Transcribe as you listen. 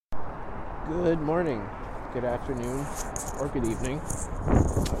Good morning, good afternoon, or good evening.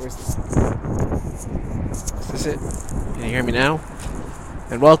 Where's this? Is this it? Can you hear me now?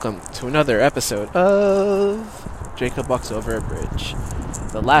 And welcome to another episode of Jacob Walks Over a Bridge.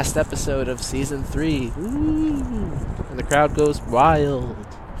 The last episode of Season 3. Woo! And the crowd goes wild.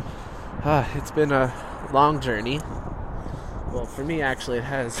 It's been a long journey. Well, for me, actually, it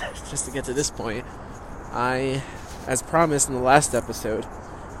has, just to get to this point. As promised in the last episode,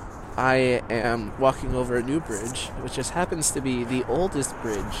 I am walking over a new bridge, which just happens to be the oldest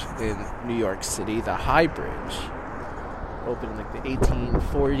bridge in New York City, the High Bridge. Opened in like the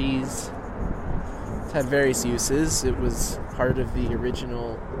 1840s. It's had various uses. It was part of the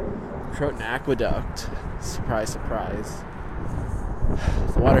original Croton Aqueduct. Surprise, surprise.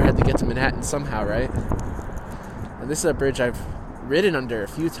 The water had to get to Manhattan somehow, right? And this is a bridge I've ridden under a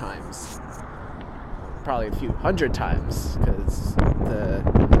few times. Probably a few hundred times, because the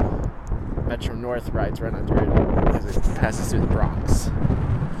Metro North rides right under it as it passes through the Bronx.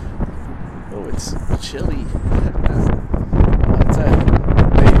 Oh, it's chilly.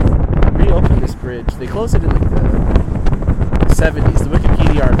 They reopened this bridge. They closed it in like the 70s. The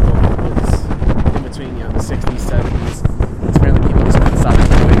Wikipedia article was in between, the 60s, 70s. It's apparently people just couldn't stop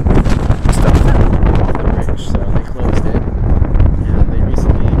doing stuff off the bridge, so they closed it. And they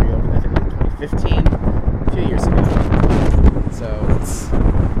recently reopened, I think in 2015, a few years ago. So it's a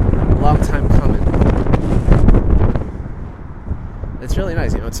long time coming. It's really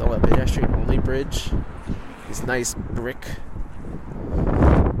nice, it's a pedestrian-only bridge. This nice brick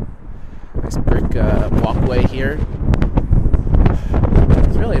walkway here.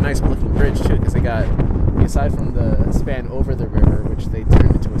 It's really a nice looking bridge too, because they got, aside from the span over the river, which they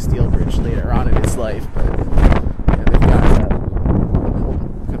turned into a steel bridge later on in its life, but they've got,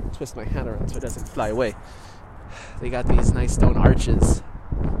 I'm gonna twist my hand around so it doesn't fly away. They got these nice stone arches.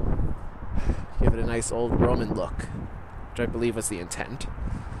 Give it a nice old Roman look, which I believe was the intent.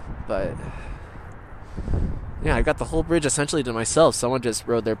 But yeah, I got the whole bridge essentially to myself. Someone just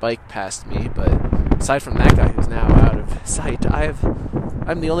rode their bike past me, but aside from that guy who's now out of sight,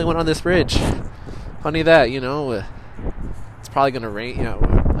 I'm the only one on this bridge. Funny that, it's probably gonna rain.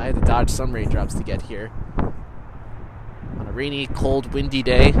 I had to dodge some raindrops to get here. On a rainy, cold, windy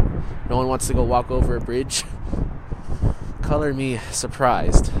day, no one wants to go walk over a bridge. Color me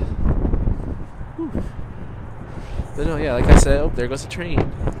surprised. Whew. But no, yeah, like I said, there goes the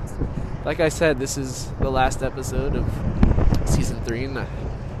train. Like I said, this is the last episode of Season 3, and it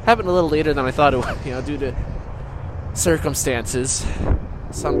happened a little later than I thought it would, due to circumstances.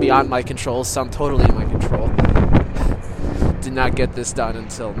 Some beyond my control, some totally in my control. Did not get this done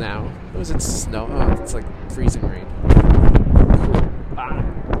until now. It was in snow. Oh, it's like freezing rain. Cool.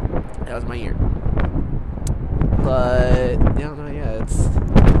 That was my ear. But, it's...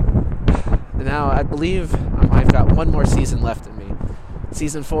 Now, I believe I've got one more season left in me.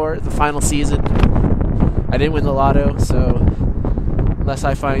 Season 4, the final season. I didn't win the lotto, so unless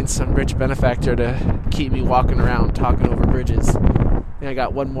I find some rich benefactor to keep me walking around talking over bridges, I think I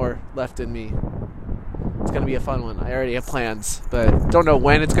got one more left in me. It's going to be a fun one. I already have plans, but don't know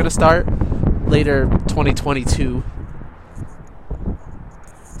when it's going to start. Later 2022.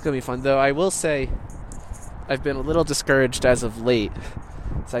 It's going to be fun, though. I will say I've been a little discouraged as of late.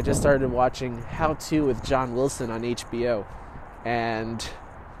 So I just started watching How To with John Wilson on HBO. And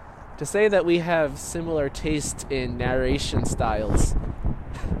to say that we have similar taste in narration styles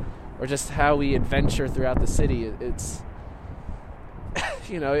or just how we adventure throughout the city, it's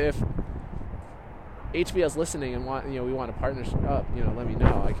if HBO's listening and we want a partnership up, let me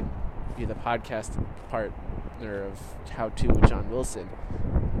know. I can be the podcast partner of How To with John Wilson.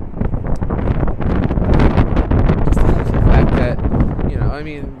 Just the fact that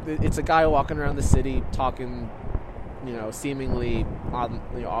it's a guy walking around the city talking, seemingly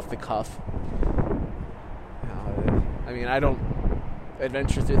off the cuff. I don't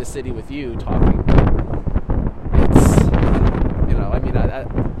adventure through the city with you talking. It's,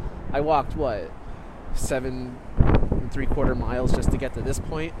 I walked, 7 3/4 miles just to get to this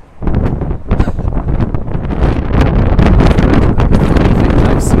point. I've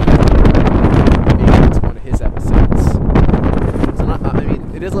seen maybe it's one of his episodes. So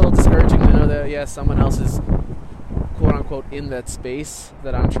it is a little discouraging to know that, someone else is quote-unquote in that space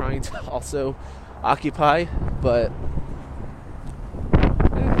that I'm trying to also occupy, but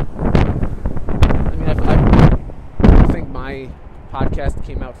I think my podcast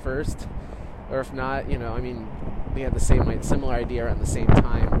came out first, or if not, we had the similar idea around the same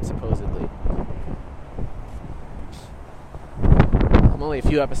time, supposedly. I'm only a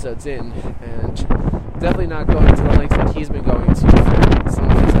few episodes in, and definitely not going to the lengths that he's been going to for some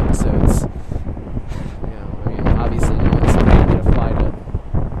of his episodes.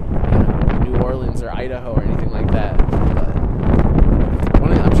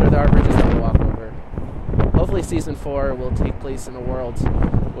 season 4 will take place in a world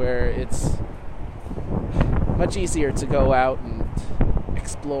where it's much easier to go out and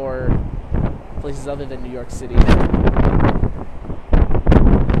explore places other than New York City.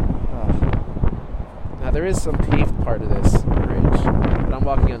 Now there is some paved part of this bridge, but I'm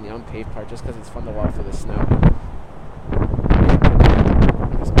walking on the unpaved part just because it's fun to walk through the snow.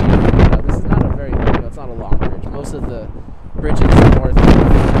 This is not a very, it's not a long bridge. Most of the bridges north of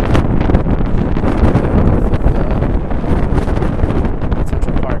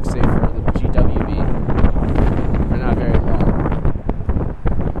Central Park, say for the GWB, are not very long.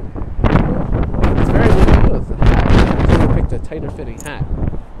 It's very windy with the hat. I should have picked a tighter fitting hat.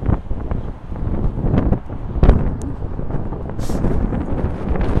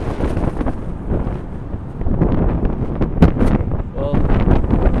 Well,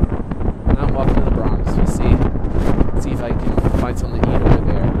 now I'm walking to the Bronx. We'll see if I can find something to eat over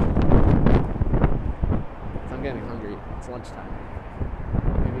there. I'm getting hungry. It's lunchtime.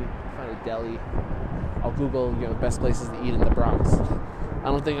 Maybe find a deli. I'll Google, the best places to eat in the Bronx. I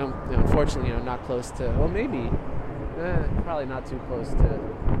don't think I'm, unfortunately, not close to. Well, maybe. Probably not too close to.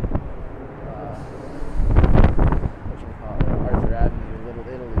 Arthur Avenue, Little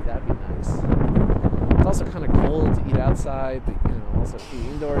Italy. That'd be nice. It's also kind of cold to eat outside, but also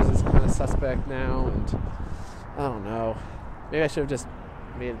eating indoors is kind of suspect now, and I don't know. Maybe I should have just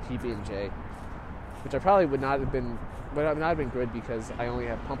made a PB&J, which I probably would not have been good because I only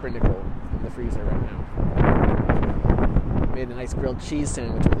have pumpernickel in the freezer right now. I made a nice grilled cheese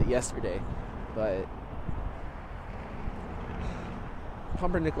sandwich with it yesterday, but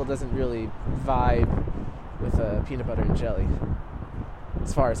pumpernickel doesn't really vibe with peanut butter and jelly,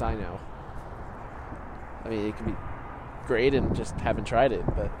 as far as I know. I mean, it could be great and just haven't tried it,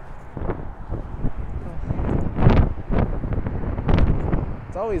 but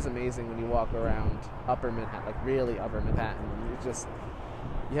it's always amazing when you walk around Upper Manhattan, like really Upper Manhattan.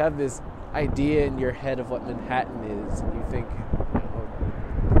 You have this idea in your head of what Manhattan is, and you think,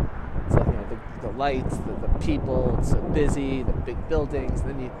 it's like the lights, the people, it's so busy, the big buildings. And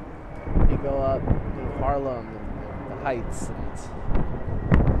then you go up to Harlem and the Heights and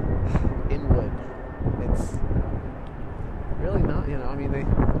Inwood. It's really not,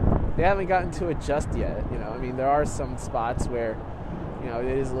 they haven't gotten to it just yet. There are some spots where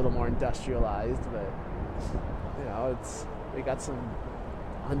it is a little more industrialized, but we got some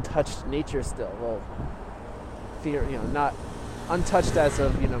untouched nature still. Well, not untouched as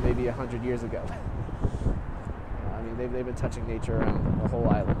of maybe 100 years ago. They've been touching nature around the whole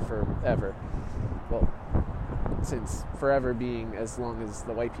island forever. Well, since forever being as long as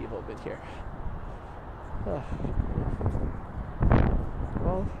the white people have been here.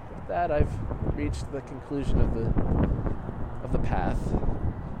 Well, with that, I've reached the conclusion of the path.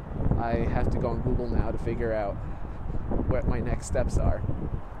 I have to go on Google now to figure out what my next steps are.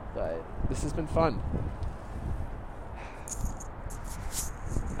 But this has been fun.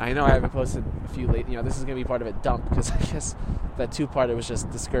 I know I haven't posted a few late. This is going to be part of a dump because I guess that 2-parter was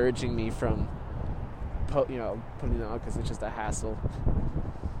just discouraging me from, putting it out because it's just a hassle.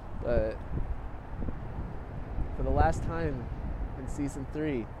 But for the last time in season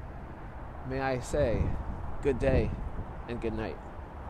 3, may I say, good day and good night.